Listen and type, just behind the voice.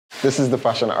This is the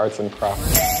fashion arts and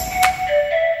crafts.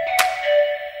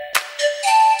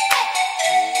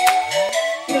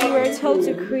 We were told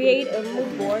to create a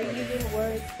mood board using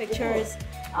words, pictures,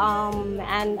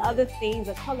 and other things,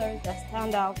 the colors that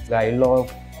stand out. I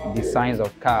love designs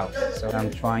of cars, so I'm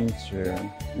trying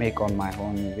to make on my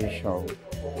own visual.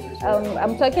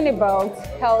 I'm talking about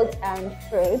health and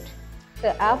food.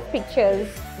 So I have pictures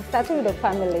starting with the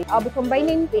family. I'll be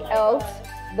combining the health,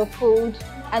 the food,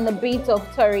 and the bit of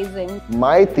tourism.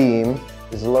 My theme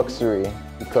is luxury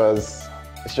because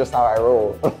it's just how I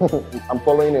roll. I'm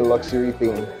following a luxury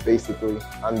theme, basically,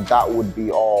 and that would be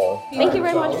all. Thank you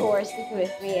very much for sticking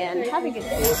with me and have a good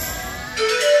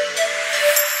day.